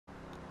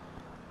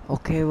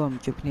Ok, vâng,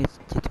 chụp này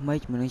chỉ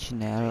mấy mình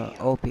channel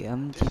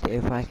OPM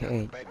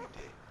GTA5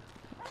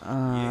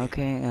 ok,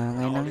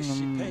 ngày nắng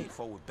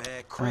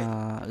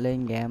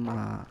lên game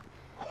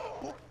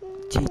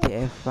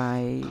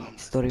GTA5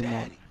 Story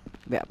Mode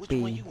vẽ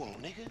pi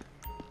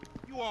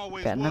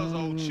vẽ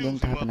nắng đừng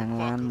thay phần năng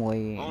lan mùi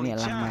nhẹ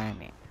lama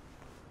nè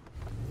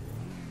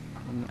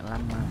nhẹ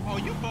lama. Oh,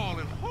 you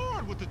balling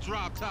hard with the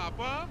drop top,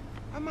 huh?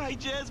 I might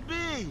just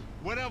be.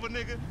 Whatever,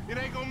 nigga. It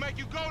ain't gonna make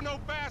you go no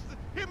faster.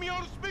 Hit me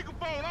on the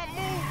speakerphone. I'm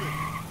moving.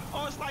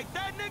 Oh, it's like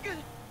that, nigga?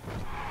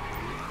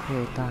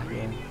 Okay, ta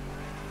vậy.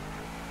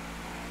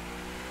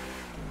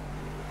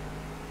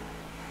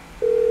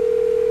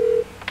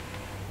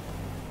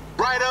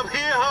 Right up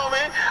here,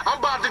 homie. I'm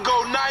about to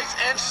go nice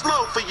and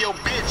slow for your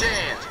bitch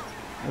ass.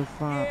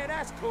 Yeah,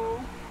 that's cool.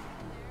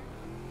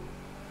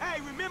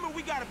 Hey, remember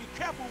we gotta be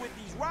careful with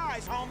these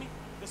rides, homie.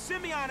 The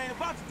Simeon ain't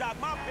about to dock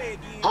my pay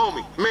again.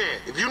 Homie,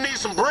 man, if you need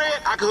some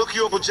bread, I can hook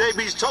you up with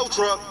JB's tow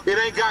truck. It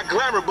ain't got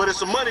glamour, but it's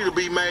some money to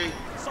be made.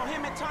 So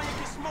him and Tanya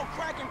can smoke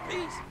crack in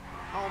peace?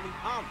 Homie,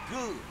 I'm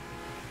good.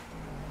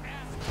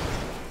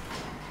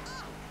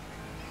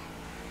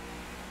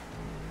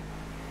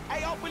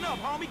 Hey, open up,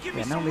 homie. Give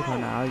me some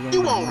room.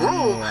 You want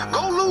room?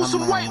 Go lose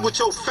some weight with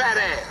your fat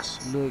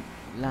ass. Được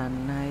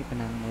lan hay phần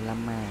năng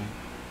 15 mà.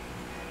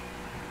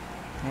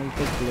 Hay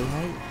kịch lý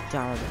hay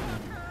chào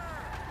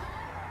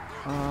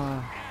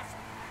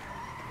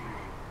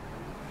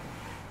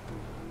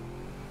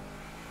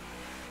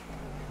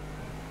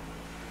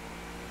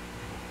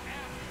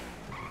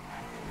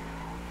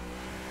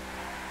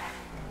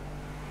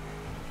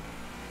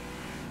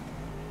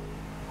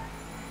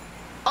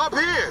Up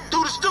here,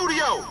 through the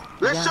studio.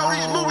 Let's show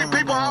these movie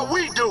people how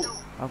we do.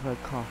 Of the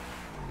car.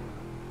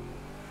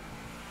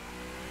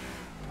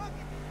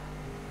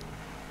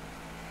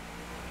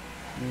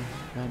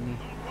 Đây nè.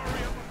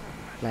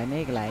 Lại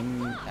này lại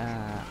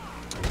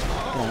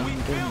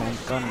cái này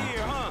con này.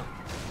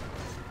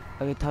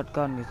 Cái thọt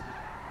con này.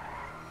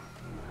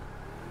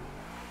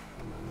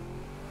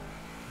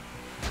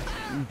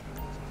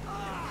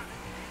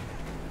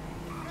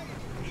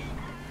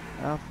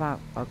 Đó phạt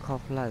ở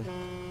khóc lời.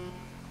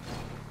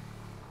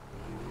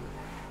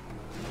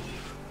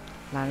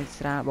 Lan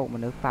ra bụng mà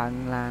nước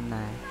phang lan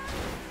này.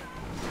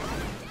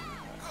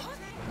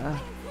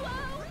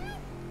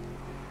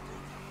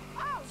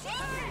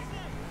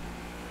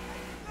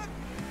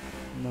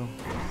 No,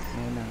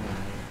 no.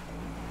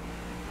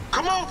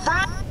 Come on,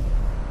 Frank.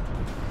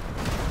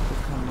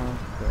 Come on.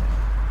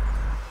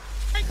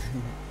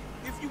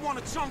 If you want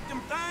to chunk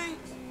them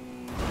things,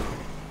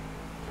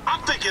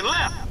 I'm thinking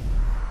left.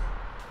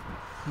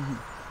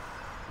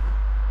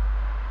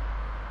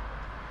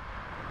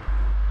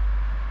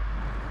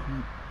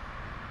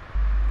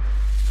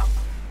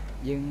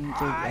 Nhưng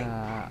chứ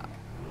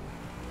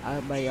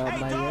ở bay hey,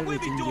 thì dog, we be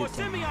chính doing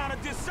gì Simeon a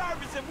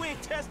disservice if we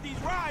ain't test these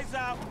rides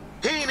out.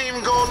 He ain't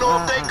even gonna know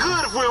if they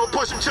good if we don't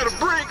push him to the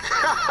brink.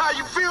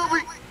 You feel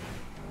me?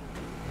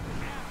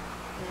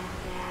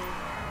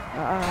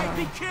 Hey,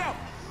 be careful.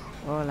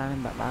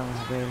 Làm bạn bao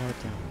về thôi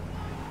chào.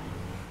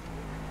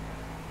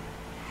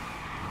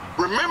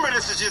 Remember,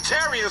 this is your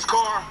Terrian's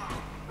car.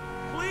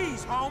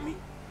 Please, homie.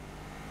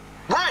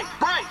 Right.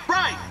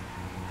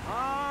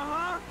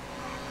 Uh-huh.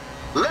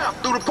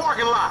 Left through the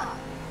parking lot.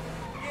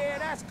 Yeah,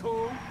 that's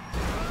cool.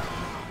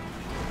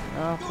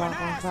 You're an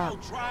asshole,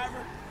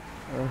 driver.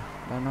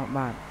 Đó nó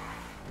bạn.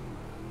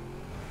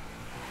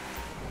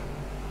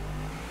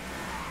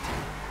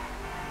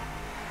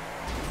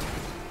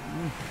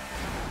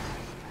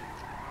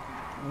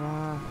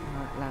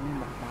 Làm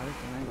nên bạn báo được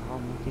chẳng anh của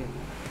ông kia.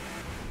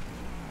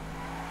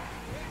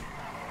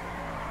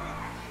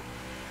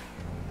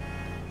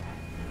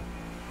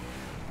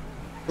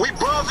 We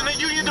buzzing the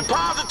Union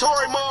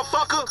Depository,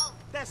 motherfucker.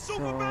 That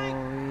super bank.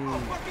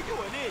 Oh, fucking you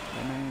an idiot.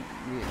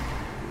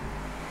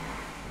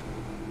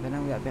 Khả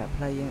năng vẽ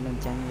play lần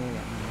tranh như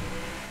vậy.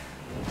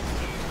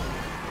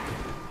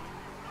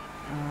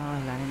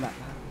 Làm nên bạn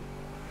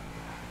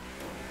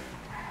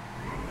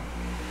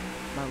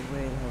bao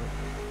về thôi.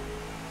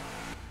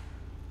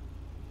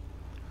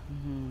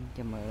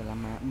 Cho mở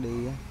làm mà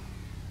đi á.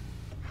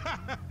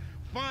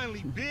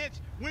 Finally, bitch.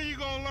 When you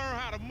gonna learn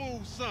how to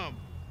move something?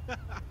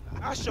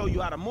 I'll show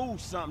you how to move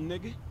something,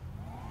 nigga.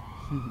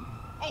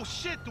 Oh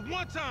shit, the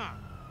one time.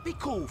 Be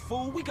cool,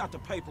 fool. We got the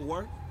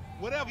paperwork.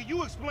 Whatever,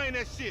 you explain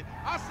that shit.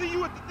 I'll see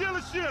you at the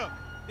dealership.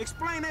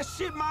 Explain that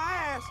shit my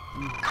ass.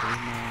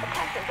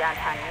 Attention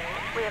downtown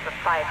unit. We have a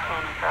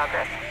 510 in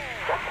progress.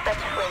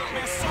 Suspect fleeing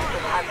the Union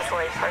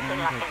Depository parking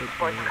lot in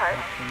sports cars.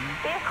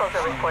 Vehicles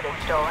are reported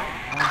stolen.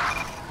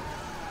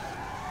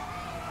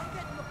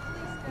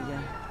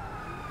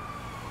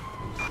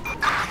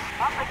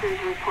 Officers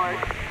report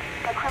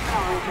a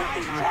criminal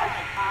resisting arrest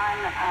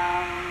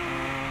on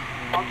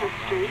Walter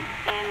Street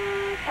in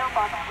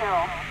Pillbox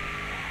Hill.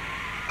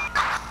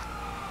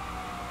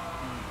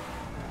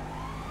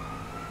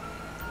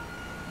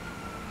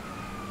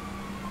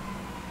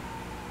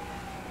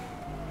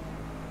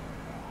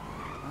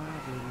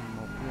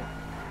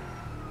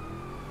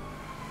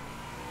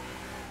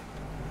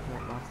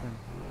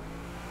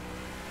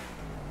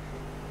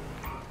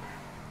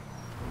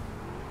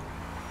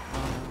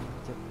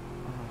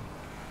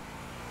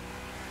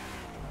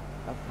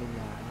 lên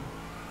lại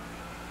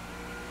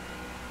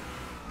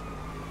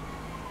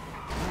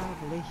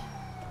police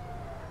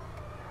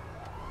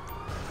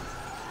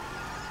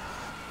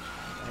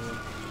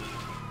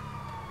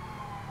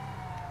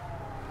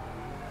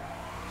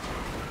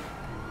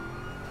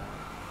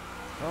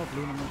đây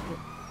blue number 2.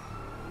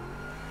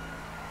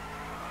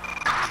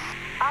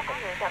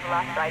 Officers have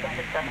lost sight of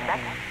the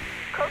suspect.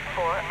 Code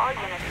 4, all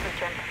units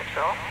return to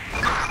patrol.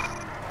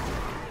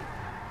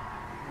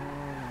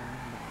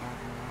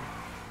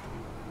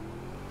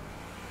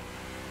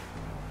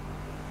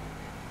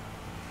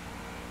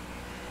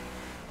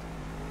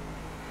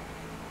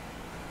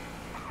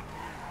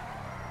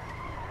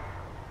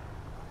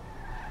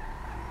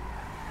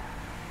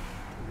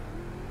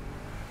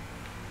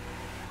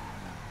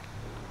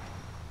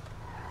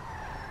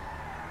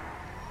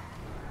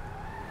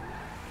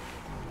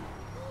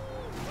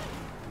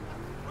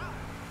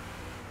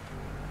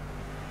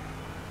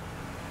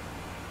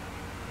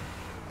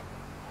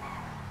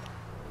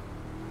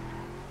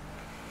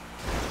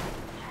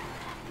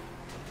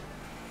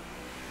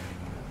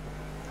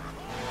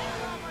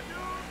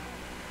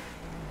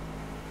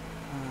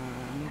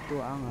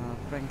 Tua ang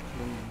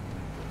Franklin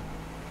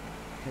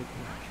take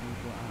action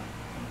tua ang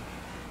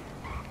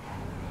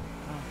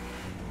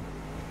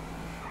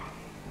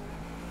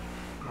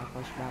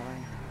lapos bawah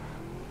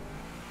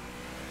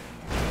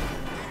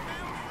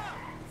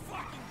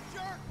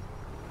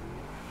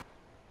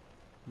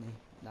nih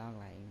đang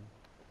lại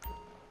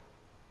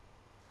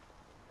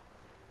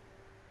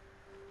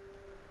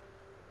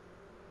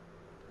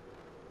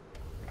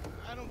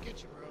I don't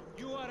get you, bro.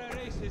 You are a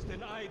racist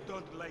and I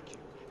don't like you.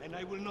 And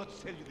I will not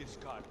sell you this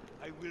car.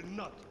 I will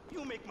not.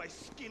 You make my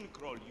skin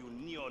crawl, you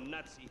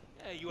neo-Nazi.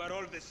 You are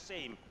all the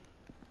same.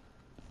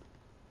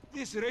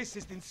 This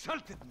racist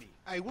insulted me.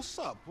 Hey, what's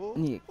up, fool?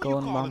 Nhi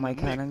con bao mày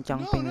khả năng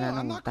trong pin là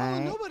nòng tay là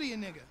năng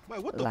tay mà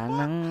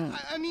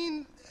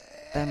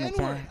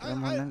cha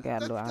em muốn năng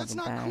gạt đồ That's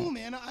not cool,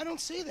 man. I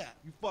don't say that.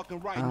 You fucking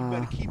right. You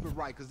better keep it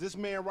right, because this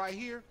man right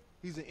here,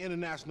 he's an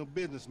international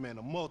businessman,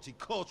 a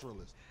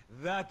multiculturalist.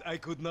 That I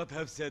could not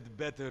have said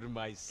better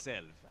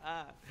myself.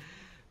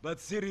 But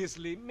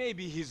seriously,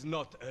 maybe he's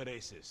not a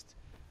racist.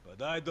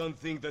 But I don't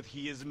think that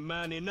he is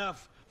man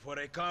enough for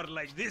a car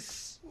like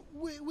this.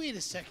 Wait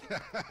a second.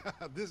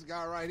 This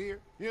guy right here,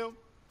 him,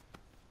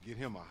 get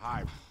him a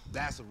hybrid.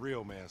 That's a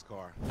real man's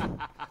car.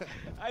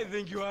 I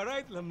think you are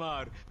right,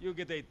 Lamar. You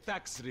get a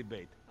tax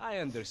rebate. I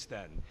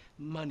understand.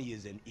 Money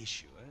is an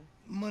issue, eh?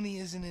 Money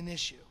isn't an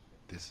issue.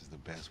 This is the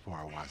best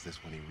part. Watch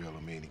this when he reel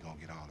him in. He gonna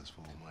get all his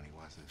full money.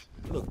 Watch this.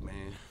 Look,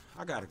 man,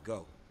 I gotta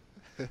go.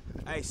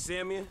 Hey,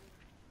 Simeon,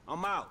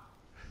 I'm out.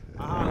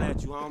 I'll holler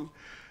at you, homie.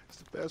 It's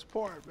the best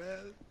part,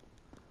 man.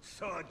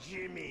 So,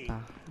 Jimmy,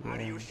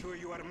 are you sure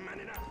you are man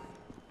enough?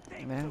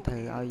 Mấy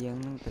thử ao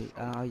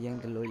dân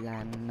từ lùi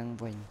là nâng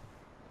vinh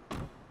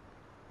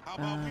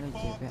đây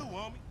chị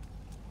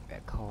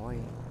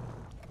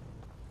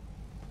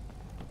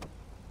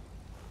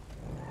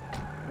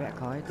vẽ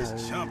khói từ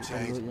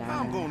lùi là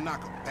mà vinh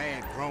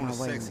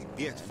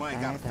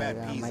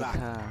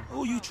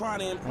Who you trying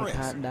to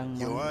impress?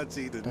 Your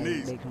auntie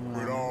Denise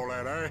with all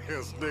that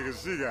ass, nigga.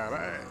 She got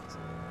ass.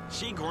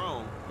 She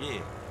grown,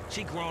 yeah.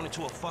 She grown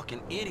into a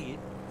fucking idiot.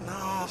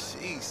 No,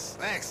 she's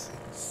sexy.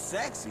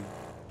 Sexy?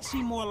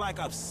 She more like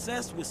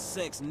obsessed with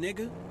sex,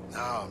 nigga.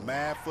 Nah,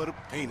 mad for the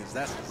penis.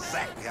 That's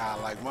exactly how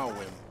I like my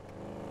women.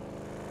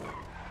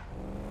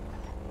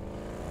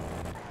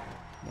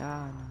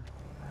 Yeah,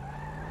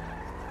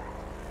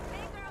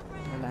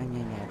 nó là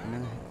nhẹ nhạt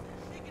nữa.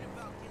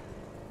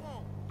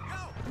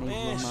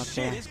 Man,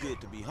 shit, it's good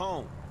to be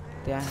home.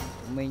 Tia,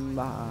 mình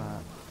bỏ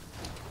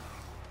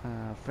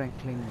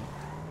Franklin.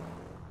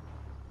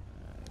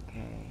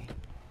 Okay.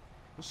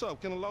 What's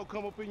up? Can a low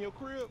come up in your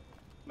crib?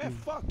 Man,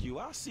 fuck you.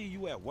 I'll see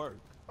you at work.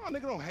 Oh,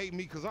 nigga, don't hate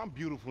me because I'm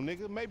beautiful,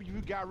 nigga. Maybe if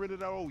you got rid of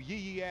that old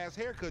yee-yee ass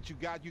haircut you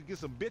got, you get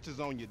some bitches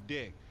on your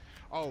dick.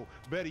 Oh,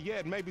 better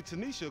yet, maybe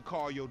Tanisha will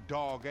call your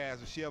dog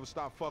ass if she ever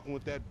stop fucking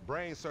with that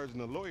brain surgeon,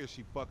 the lawyer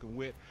she fucking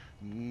with,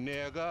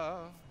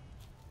 nigga.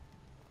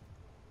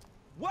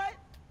 What?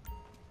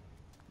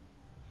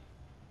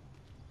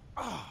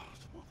 Oh,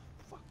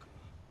 motherfucker.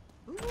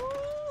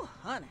 Ooh,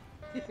 honey.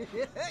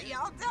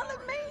 Y'all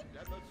telling me?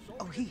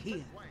 Oh, he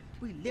here.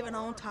 We living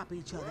on top of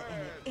each other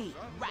and it ain't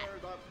right.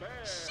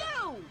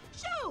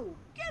 Shoo!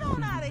 Get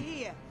on out of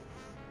here.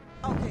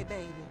 Okay,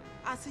 baby.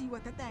 I'll see you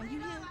at the thing. You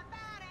hear?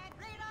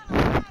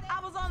 I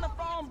was on the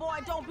phone, boy.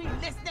 Don't be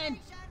listening.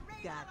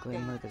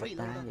 Quên mơ từ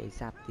tá vậy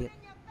sạp tiết.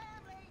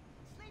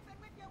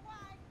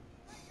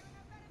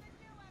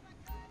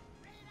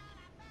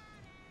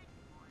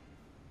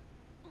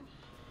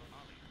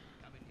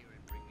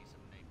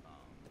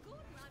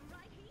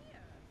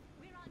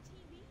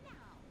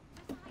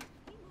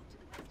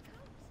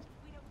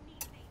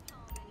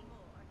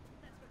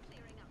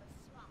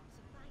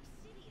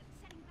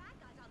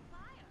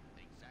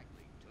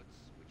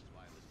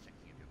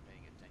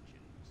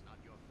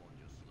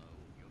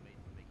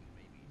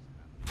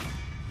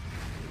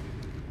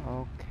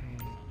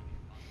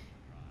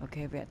 Ok,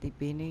 vẽ tí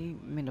pí ní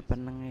mình được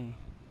phần năng này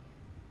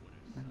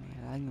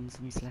ហើយខ្ញុំ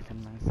សូមស្លេះកំ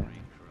ឡុងសិន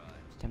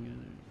ចាំ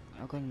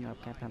អរគុណសម្រាប់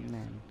ការតាម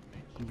ដាន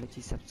កុំភ្លេច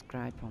ជួយ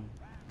subscribe ផង